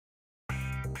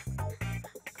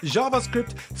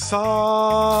JavaScript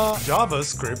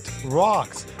JavaScript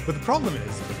rocks. But the problem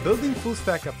is, building full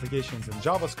stack applications in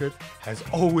JavaScript has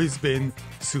always been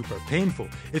super painful.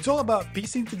 It's all about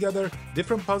piecing together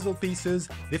different puzzle pieces,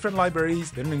 different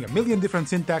libraries, learning a million different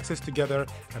syntaxes together,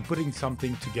 and putting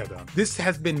something together. This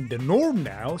has been the norm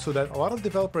now, so that a lot of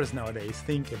developers nowadays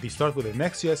think if they start with a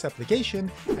Next.js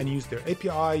application and use their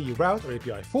API route or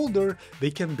API folder, they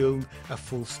can build a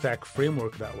full stack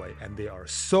framework that way. And they are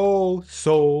so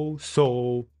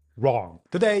wrong.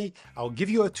 Today, I'll give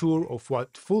you a tour of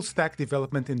what full stack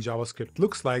development in JavaScript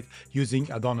looks like using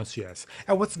AdonisJS.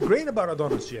 And what's great about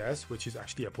AdonisJS, which is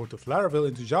actually a port of Laravel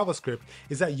into JavaScript,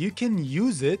 is that you can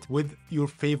use it with your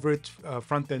favorite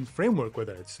front-end framework,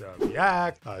 whether it's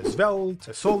React,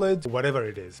 Svelte, Solid, whatever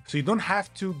it is. So you don't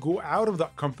have to go out of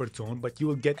that comfort zone, but you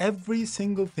will get every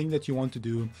single thing that you want to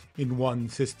do in one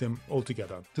system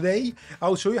altogether. Today,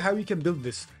 I'll show you how you can build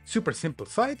this super simple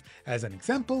site as an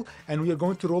example, and we are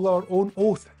going to roll our own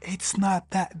auth. It's not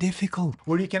that difficult,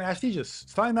 where you can actually just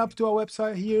sign up to our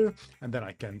website here, and then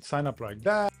I can sign up like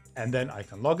that, and then I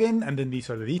can log in, and then these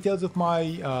are the details of my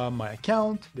my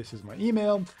account. This is my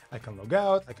email. I can log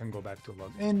out, I can go back to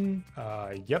log in.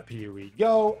 Yep, here we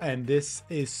go. And this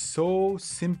is so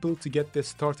simple to get this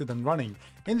started and running.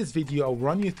 In this video, I'll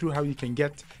run you through how you can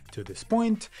get to this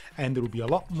point, and there will be a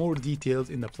lot more details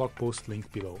in the blog post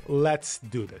link below. Let's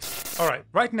do this. All right,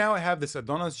 right now I have this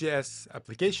AdonisJS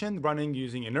application running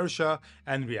using Inertia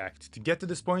and React. To get to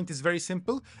this point is very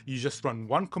simple. You just run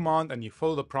one command and you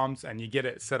follow the prompts and you get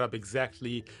it set up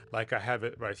exactly like I have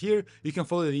it right here. You can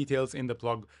follow the details in the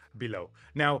blog below.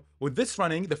 Now, with this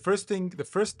running, the first thing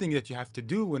that you have to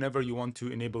do whenever you want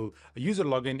to enable a user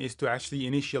login is to actually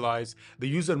initialize the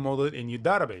user model in your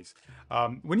database.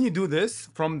 When you do this,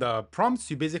 from the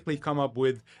prompts, you basically come up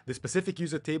with the specific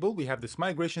user table. We have this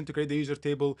migration to create the user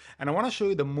table, and I want to show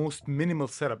you the most minimal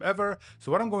setup ever.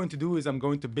 So what I'm going to do is I'm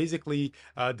going to basically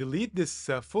delete this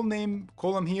full name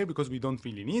column here because we don't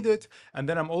really need it. And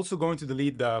then I'm also going to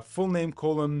delete the full name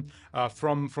column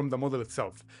from the model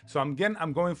itself. So I'm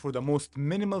going for the most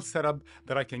minimal setup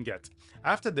that I can get.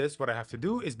 After this, what I have to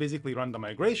do is basically run the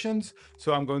migrations.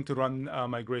 So I'm going to run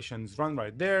migrations run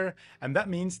right there. And that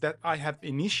means that I have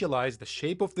initialized the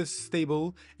shape of this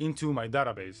table into my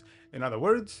database. In other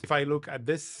words, if I look at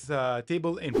this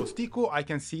table in Postico, I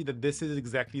can see that this is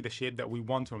exactly the shape that we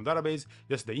want from database,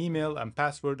 just the email and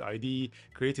password, ID,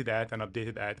 created at and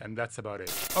updated at, and that's about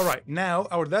it. All right, now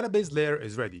our database layer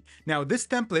is ready. Now this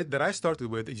template that I started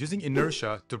with is using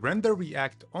Inertia to render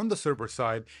React on the server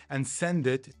side and send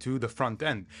it to the front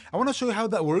end. I want to show you how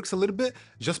that works a little bit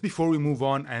just before we move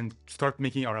on and start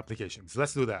making our applications.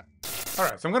 Let's do that. All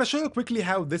right, so I'm going to show you quickly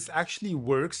how this actually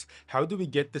works. How do we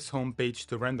get this home page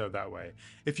to render that way?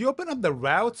 If you open up the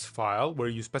routes file where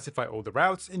you specify all the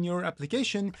routes in your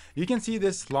application, you can see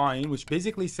this line which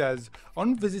basically says,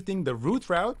 on visiting the root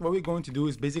route, what we're going to do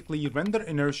is basically render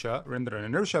an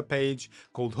inertia page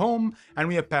called home, and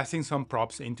we are passing some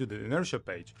props into the inertia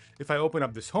page. If I open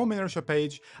up this home inertia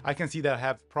page, I can see that I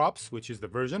have props, which is the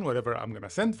version, whatever I'm going to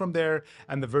send from there,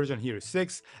 and the version here is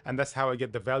 6, and that's how I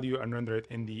get the value and render it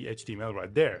in the HTML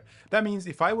right there. That means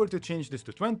if I were to change this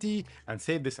to 20 and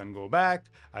save this and go back,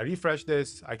 I refresh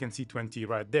this, I can see 20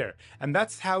 right there. And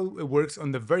that's how it works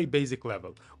on the very basic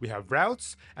level. We have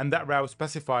routes, and that route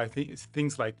specify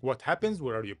things like what happens,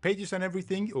 where are your pages and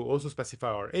everything. It will also specify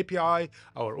our API,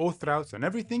 our auth routes and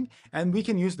everything. And we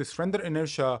can use this render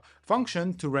inertia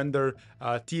function to render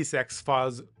TSX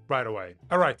files right away.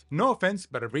 All right, no offense,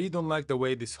 but I really don't like the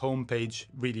way this home page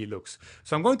really looks.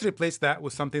 So I'm going to replace that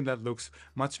with something that looks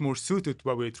much more suited to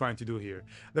what we're trying to do here.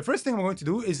 The first thing I'm going to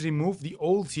do is remove the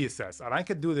old CSS, and I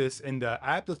can do this in the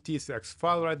app.tsx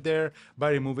file right there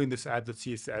by removing this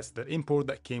app.css, the import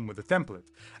that came with the template.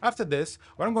 After this,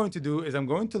 what I'm going to do is I'm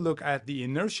going to look at the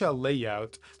inertia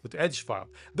layout.edge file.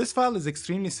 This file is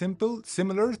extremely simple,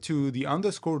 similar to the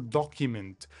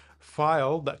 _document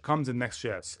file that comes in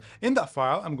Next.js. In that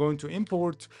file, I'm going to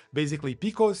import basically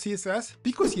Pico CSS.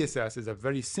 Pico CSS is a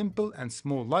very simple and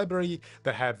small library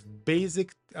that have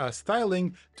basic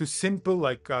styling to simple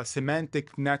like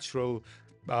semantic natural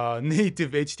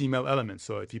native HTML elements.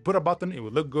 So if you put a button, it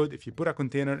will look good. If you put a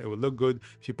container, it will look good.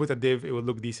 If you put a div, it will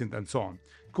look decent, and so on.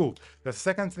 Cool. That's the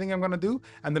second thing I'm going to do.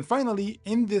 And then finally,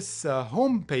 in this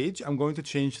home page, I'm going to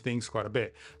change things quite a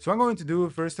bit. So I'm going to do,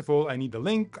 first of all, I need the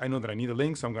link. I know that I need a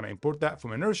link, so I'm going to import that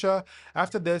from Inertia.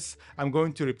 After this, I'm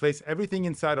going to replace everything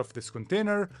inside of this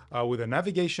container with a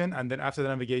navigation. And then after the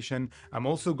navigation, I'm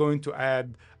also going to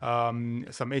add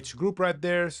some H group right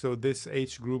there. So this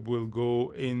H group will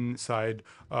go inside,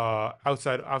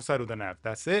 outside of the nav.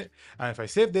 That's it. And if I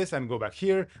save this and go back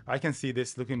here, I can see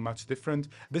this looking much different.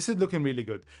 This is looking really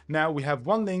good. Now we have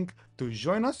one link to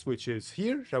join us, which is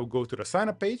here. That will go to the sign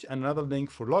up page, and another link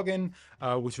for login,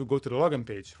 which will go to the login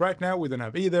page. Right now we don't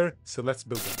have either, so let's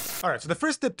build them. All right, so the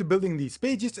first step to building these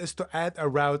pages is to add a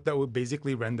route that will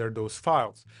basically render those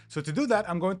files. So to do that,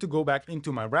 I'm going to go back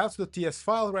into my routes.ts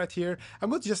file right here. I'm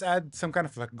going to just add some kind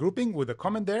of like grouping with a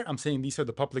comment there. I'm saying these are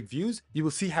the public views. You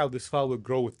will see how this file will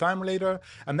grow with time later.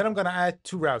 And then I'm going to add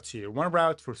two routes here, one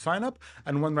route for sign up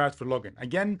and one route for login.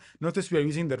 Again, notice we are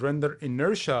using the render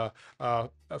inertia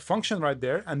function right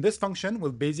there, and this function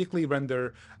will basically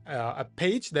render a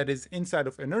page that is inside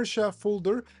of inertia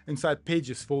folder, inside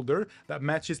pages folder, that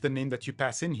matches the name that you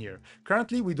pass in here.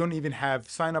 Currently we don't even have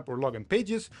sign up or login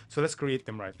pages, so let's create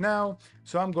them right now.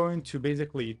 So I'm going to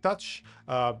basically touch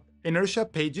inertia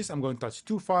pages. I'm going to touch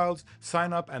two files,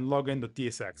 sign up and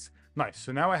login.tsx. Nice.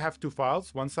 So now I have two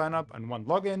files, one sign up and one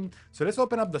login. So let's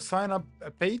open up the sign up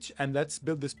page and let's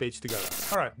build this page together.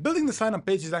 All right, building the sign up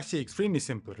page is actually extremely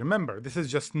simple. Remember, this is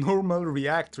just normal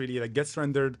React really that gets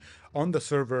rendered on the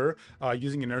server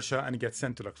using Inertia and it gets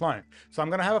sent to the client. So I'm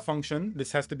going to have a function.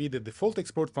 This has to be the default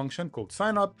export function called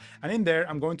sign up. And in there,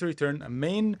 I'm going to return a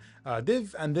main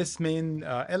div, and this main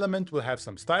element will have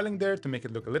some styling there to make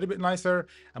it look a little bit nicer.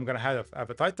 I'm going to have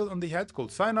a title on the head called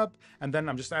sign up. And then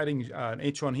I'm just adding an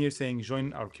H1 here saying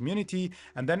join our community.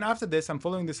 And then after this, I'm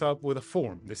following this up with a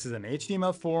form. This is an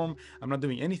HTML form. I'm not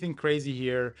doing anything crazy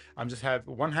here. I'm just have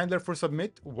one handler for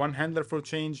submit, one handler for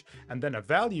change, and then a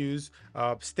values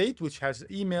state, which has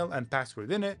email and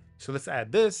password in it. So let's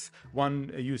add this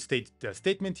one use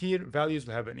statement here. Values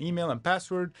will have an email and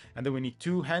password, and then we need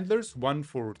two handlers, one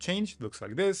for change, looks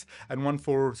like this, and one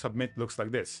for submit, looks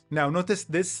like this. Now notice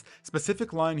this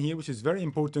specific line here, which is very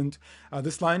important.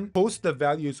 This line posts the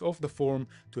values of the form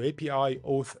to API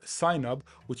auth signup,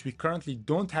 which we currently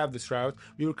don't have this route.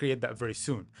 We will create that very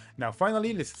soon. Now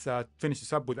finally, let's finish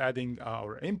this up with adding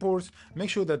our imports. Make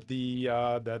sure that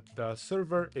the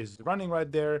server is running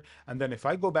right there, and then if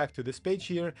I go back to this page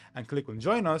here and click on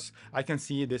join us, I can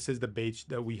see this is the page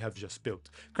that we have just built.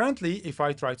 Currently, if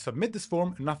I try to submit this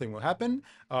form, nothing will happen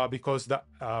because that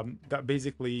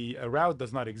basically a route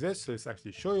does not exist. So let's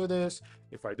actually show you this.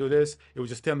 If I do this, it will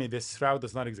just tell me this route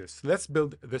does not exist. So let's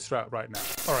build this route right now.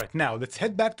 All right, now let's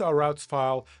head back to our routes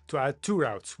file to add two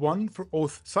routes, one for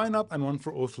auth sign up and one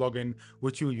for auth login,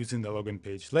 which you'll use in the login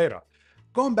page later.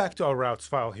 Going back to our routes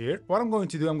file here, what I'm going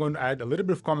to do, I'm going to add a little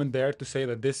bit of comment there to say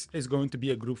that this is going to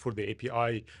be a group for the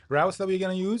API routes that we're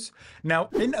going to use. Now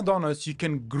in Adonis, you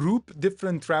can group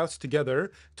different routes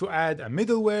together to add a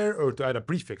middleware or to add a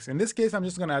prefix. In this case, I'm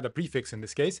just going to add a prefix in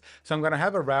this case. So I'm going to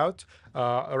have a route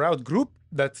group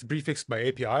that's prefixed by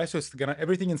API. So it's gonna,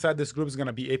 everything inside this group is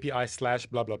gonna be API slash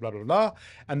blah, blah, blah, blah, blah.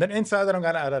 And then inside that, I'm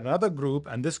gonna add another group,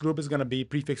 and this group is gonna be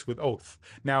prefixed with auth.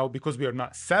 Now, because we are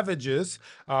not savages,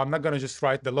 I'm not gonna just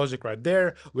write the logic right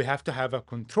there. We have to have a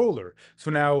controller.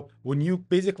 So now when you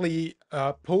basically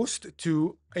post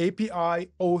to API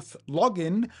auth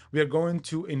login, we are going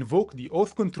to invoke the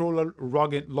AuthController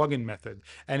login method.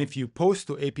 And if you post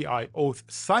to API auth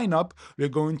signup, we're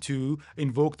going to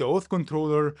invoke the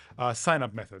AuthController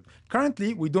signup method.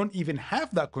 Currently, we don't even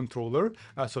have that controller,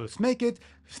 so let's make it.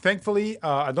 Thankfully,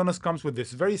 Adonis comes with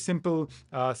this very simple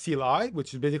CLI,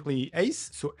 which is basically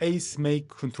ACE. So ACE make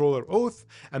controller auth,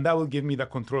 and that will give me the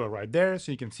controller right there.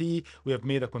 So you can see we have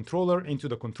made a controller into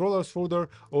the controllers folder,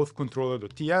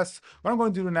 authcontroller.ts. What I'm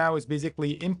going to do now is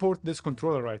basically import this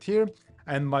controller right here,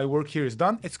 and my work here is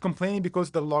done. It's complaining because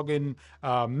the login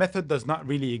method does not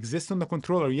really exist on the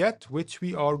controller yet, which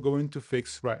we are going to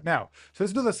fix right now. So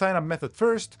let's do the sign up method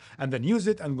first and then use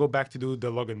it and go back to do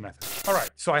the login method. All right,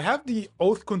 so I have the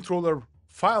AuthController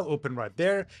file open right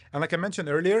there. And like I mentioned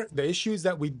earlier, the issue is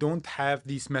that we don't have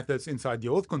these methods inside the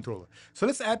AuthController. So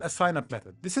let's add a signup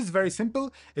method. This is very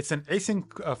simple. It's an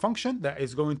async function that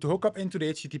is going to hook up into the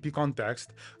HTTP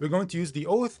context. We're going to use the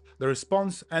auth, the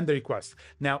response, and the request.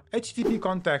 Now, HTTP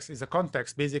context is a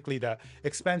context basically that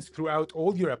expands throughout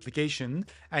all your application,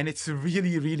 and it's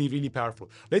really, really, really powerful.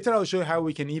 Later, I'll show you how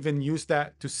we can even use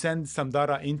that to send some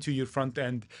data into your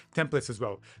front-end templates as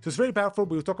well. So it's very powerful.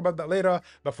 We'll talk about that later.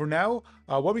 But for now,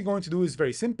 what we're going to do is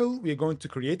very simple. We're going to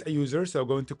create a user. So I'm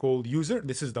going to call user.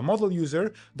 This is the model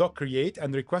user dot create,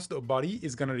 and the request body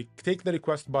is going to take the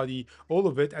request body, all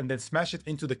of it, and then smash it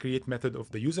into the create method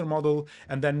of the user model.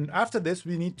 And then after this,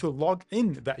 we need to log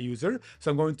in that user.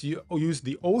 So I'm going to use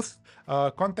the auth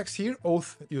context here.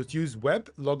 Auth, you use web,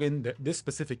 log in this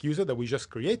specific user that we just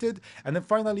created, and then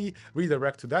finally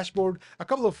redirect to dashboard. A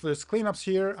couple of cleanups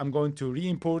here. I'm going to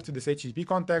re-import this HTTP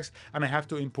context, and I have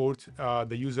to import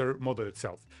the user model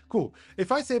itself. Cool.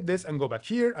 If I save this and go back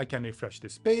here, I can refresh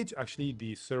this page. Actually,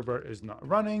 the server is not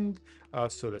running.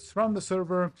 So let's run the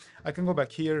server. I can go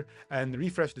back here and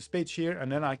refresh this page here,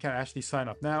 and then I can actually sign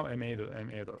up now,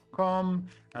 ma.com,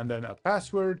 and then a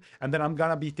password, and then I'm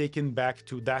gonna be taken back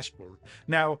to dashboard.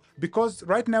 Now, because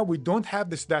right now we don't have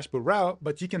this dashboard route,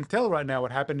 but you can tell right now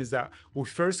what happened is that we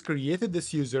first created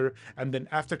this user, and then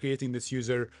after creating this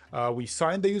user, we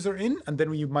signed the user in, and then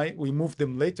we moved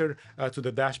them later to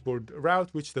the dashboard route,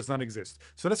 which does not exist.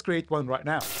 So let's create one right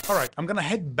now. All right, I'm gonna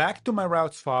head back to my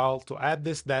routes file to add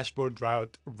this dashboard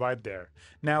route right there.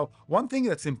 Now, one thing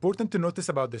that's important to notice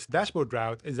about this dashboard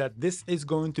route is that this is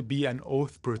going to be an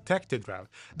auth protected route.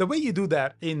 The way you do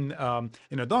that in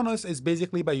Adonis is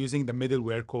basically by using the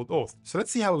middleware called auth. So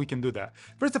let's see how we can do that.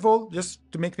 First of all, just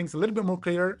to make things a little bit more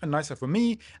clear and nicer for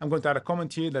me, I'm going to add a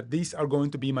comment here that these are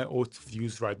going to be my auth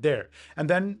views right there. And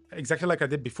then exactly like I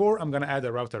did before, I'm going to add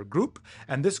a router group,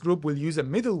 and this group will use a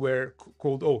middleware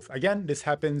called auth. Again, this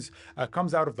happens,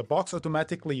 comes out of the box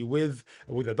automatically with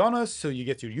Adonis. So you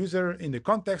get your user in the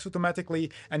context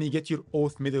automatically, and you get your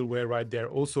auth middleware right there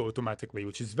also automatically,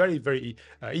 which is very, very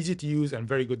easy to use and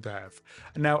very good to have.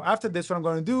 Now, after this, what I'm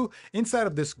going to do, inside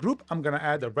of this group, I'm going to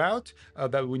add a route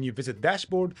that when you visit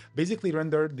dashboard, basically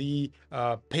render the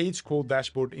page called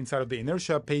dashboard inside of the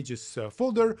Inertia pages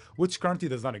folder, which currently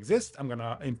does not exist. I'm going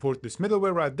to import this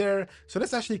middleware right there. So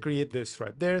let's actually create this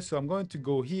right there. So I'm going to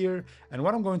go here, and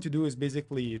what I'm going to do is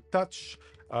basically touch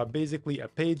basically a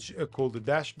page called the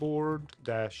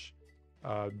dashboard.tsx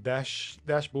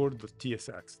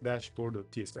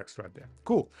right there.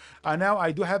 Cool. Now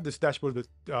I do have this dashboard.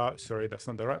 Sorry, that's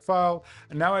not the right file.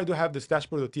 And now I do have this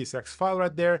dashboard.tsx file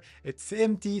right there. It's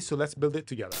empty, so let's build it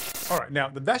together. All right, now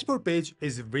the dashboard page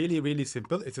is really, really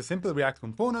simple. It's a simple React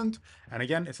component, and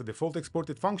again, it's a default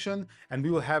exported function, and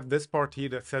we will have this part here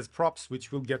that says props,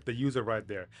 which will get the user right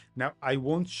there. Now, I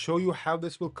won't show you how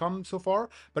this will come so far,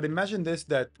 but imagine this,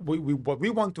 that what we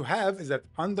want to have is that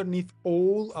underneath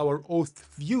all our auth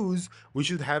views, we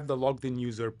should have the logged in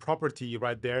user property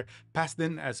right there passed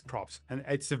in as props. And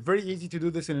it's very easy to do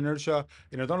this in Inertia.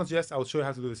 In AdonisJS, I'll show you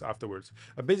how to do this afterwards.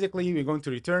 Basically, we're going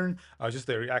to return just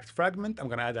a React fragment. I'm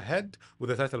going to add a head with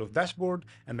the title of dashboard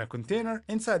and a container.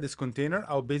 Inside this container,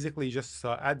 I'll basically just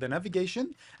add the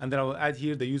navigation, and then I will add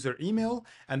here the user email,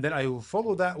 and then I will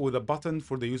follow that with a button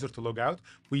for the user to log out.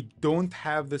 We don't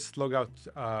have this logout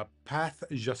path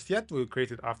just yet. We'll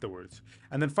create it afterwards.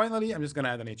 And then finally, I'm just going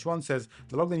to add an h1, says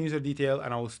the logged in user detail,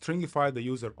 and I will stringify the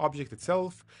user object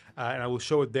itself, and I will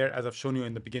show it there as I've shown you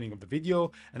in the beginning of the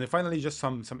video. And then finally, just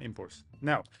some imports.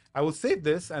 Now, I will save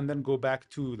this and then go back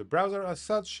to the browser as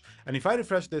such. And if I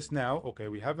refresh this now, okay,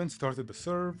 we haven't started the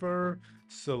server,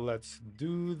 so let's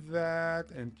do that.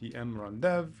 npm run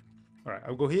dev. All right,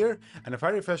 I'll go here, and if I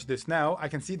refresh this now, I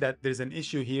can see that there's an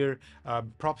issue here,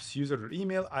 props user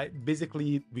email.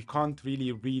 Basically, we can't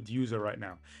really read user right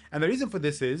now. And the reason for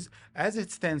this is, as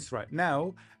it stands right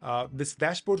now, this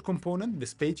dashboard component,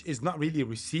 this page, is not really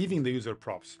receiving the user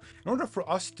props. In order for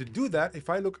us to do that, if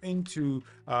I look into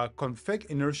config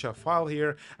inertia file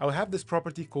here, I'll have this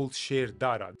property called shared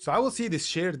data. So I will see this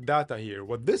shared data here.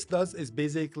 What this does is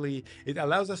basically, it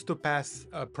allows us to pass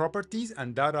properties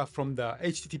and data from the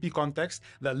HTTP context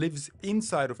that lives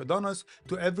inside of Adonis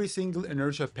to every single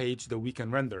Inertia page that we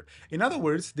can render. In other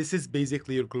words, this is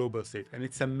basically your global state, and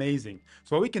it's amazing.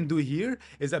 So what we can do here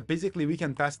is that basically we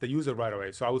can pass the user right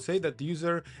away. So I would say that the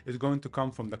user is going to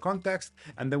come from the context,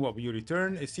 and then what we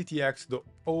return is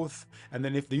ctx.auth, and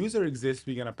then if the user exists,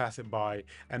 we're gonna pass it by,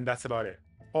 and that's about it.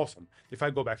 Awesome. If I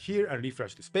go back here and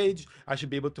refresh this page, I should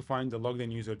be able to find the logged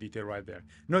in user detail right there.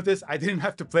 Notice I didn't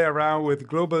have to play around with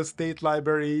global state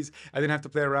libraries. I didn't have to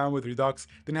play around with Redux.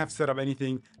 Didn't have to set up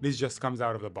anything. This just comes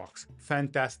out of the box.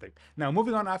 Fantastic. Now,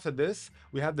 moving on after this,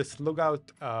 we have this logout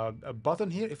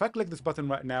button here. If I click this button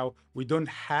right now, we don't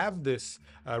have this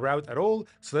route at all.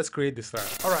 So let's create this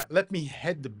route. All right, let me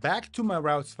head back to my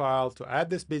routes file to add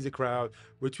this basic route,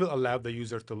 which will allow the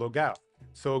user to log out.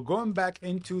 So going back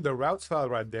into the routes file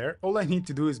right there, all I need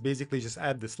to do is basically just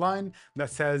add this line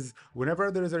that says whenever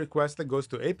there is a request that goes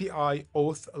to API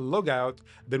auth logout,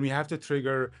 then we have to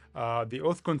trigger the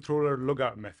AuthController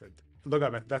logout method.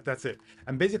 logout method. That's it.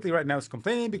 And basically right now it's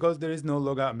complaining because there is no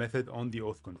logout method on the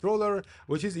AuthController,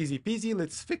 which is easy peasy.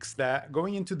 Let's fix that.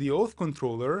 Going into the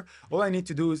AuthController, all I need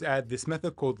to do is add this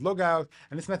method called logout,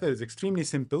 and this method is extremely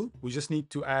simple. We just need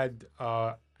to add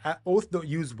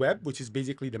auth.useWeb, which is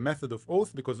basically the method of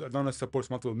auth, because Adonis supports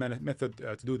multiple method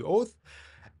to do the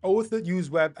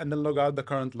auth.useWeb, and then log out the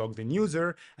current logged in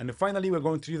user. And then finally, we're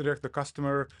going to redirect the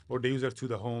customer or the user to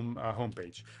the home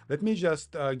page. Let me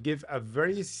just give a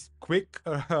very quick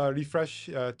refresh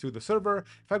to the server.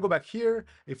 If I go back here,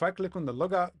 if I click on the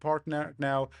logout part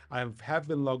now, I have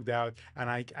been logged out,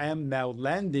 and I am now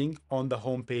landing on the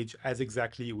home page as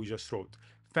exactly we just wrote.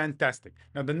 Fantastic.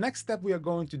 Now, the next step we are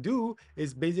going to do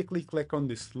is basically click on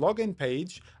this login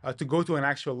page to go to an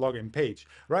actual login page.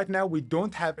 Right now, we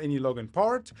don't have any login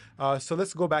part. So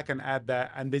let's go back and add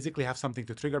that and basically have something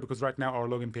to trigger, because right now our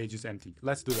login page is empty.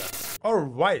 Let's do that. All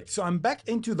right, so I'm back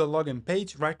into the login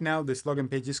page. Right now, this login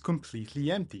page is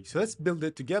completely empty. So let's build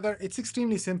it together. It's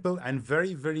extremely simple and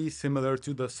very, very similar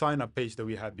to the sign up page that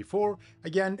we had before.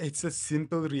 Again, it's a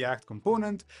simple React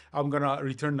component. I'm gonna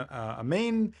return a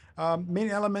main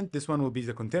element. This one will be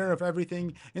the container of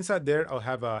everything. Inside there, I'll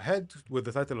have a head with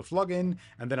the title of login,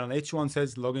 and then on H1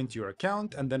 says login to your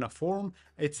account, and then a form.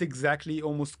 It's exactly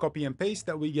almost copy and paste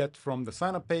that we get from the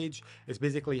sign up page. It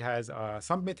basically has a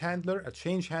submit handler, a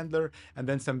change handler, and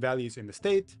then some values in the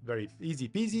state. Very easy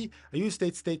peasy. A use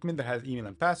state statement that has email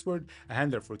and password, a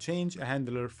handler for change, a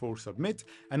handler for submit.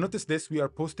 And notice this, we are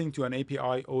posting to an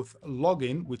API auth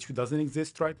login, which doesn't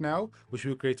exist right now, which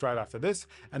we'll create right after this,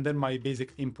 and then my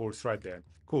basic imports right there.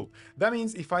 Cool. That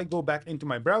means if I go back into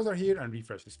my browser here and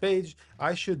refresh this page,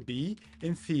 I should be,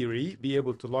 in theory, be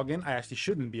able to log in. I actually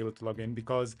shouldn't be able to log in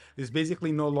because there's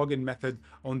basically no login method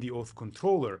on the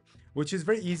AuthController, which is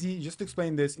very easy. Just to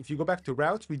explain this, if you go back to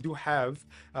routes, we do have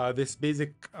this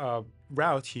basic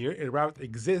route here. A route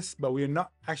exists, but we're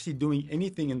not actually doing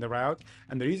anything in the route.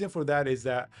 And the reason for that is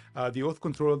that the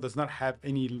AuthController does not have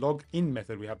any login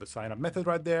method. We have the sign up method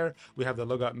right there. We have the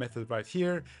logout method right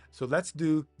here. So let's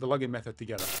do the login method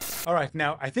together. All right,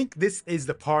 now I think this is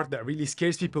the part that really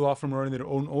scares people off from running their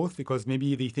own auth, because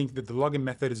maybe they think that the login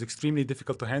method is extremely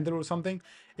difficult to handle or something.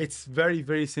 It's very,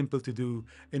 very simple to do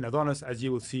in Adonis, as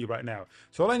you will see right now.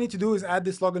 So all I need to do is add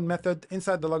this login method.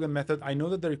 Inside the login method, I know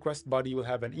that the request body will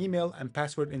have an email and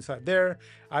password inside there.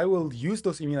 I will use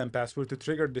those email and password to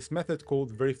trigger this method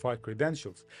called verify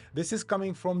credentials. This is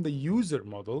coming from the user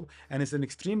model, and it's an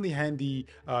extremely handy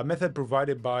method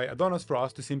provided by Adonis for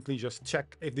us to simply just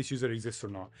check if this user exists or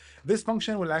not. This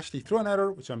function will actually throw an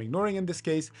error, which I'm ignoring in this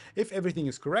case. If everything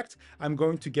is correct, I'm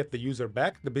going to get the user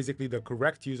back, basically the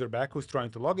correct user back who's trying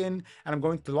to log in, and I'm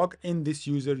going to log in this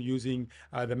user using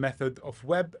the method of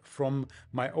web from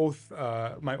my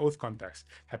auth context.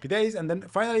 Happy days. And then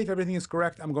finally, if everything is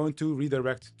correct, I'm going to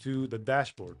redirect to the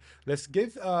dashboard. Let's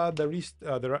give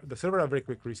the server a very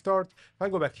quick restart. If I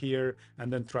go back here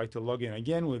and then try to log in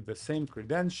again with the same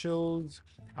credentials,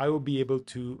 I will be able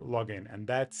to log in, and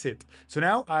that's it. So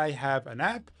now I have an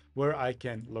app where I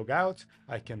can log out,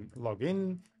 I can log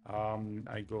in.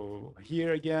 I go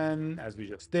here again, as we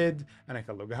just did, and I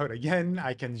can log out again.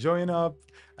 I can join up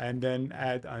and then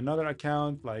add another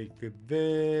account like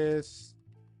this,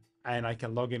 and I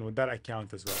can log in with that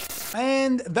account as well.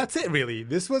 And that's it, really.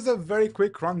 This was a very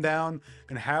quick rundown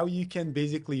on how you can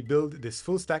basically build this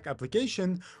full stack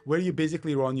application where you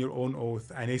basically run your own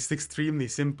auth, and it's extremely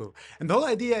simple. And the whole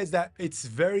idea is that it's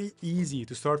very easy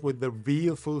to start with the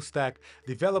real full stack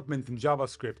development in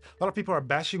JavaScript. A lot of people are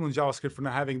bashing on JavaScript for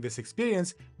not having this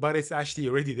experience, but it's actually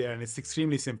already there, and it's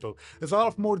extremely simple. There's a lot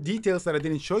of more details that I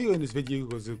didn't show you in this video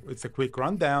because it's a quick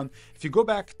rundown. If you go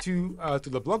back to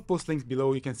the blog post links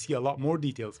below, you can see a lot more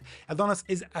details. Adonis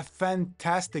is a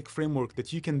fantastic framework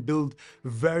that you can build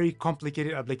very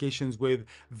complicated applications with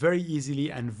very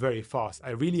easily and very fast.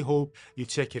 I really hope you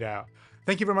check it out.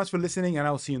 Thank you very much for listening, and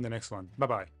I'll see you in the next one.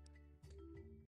 Bye-bye.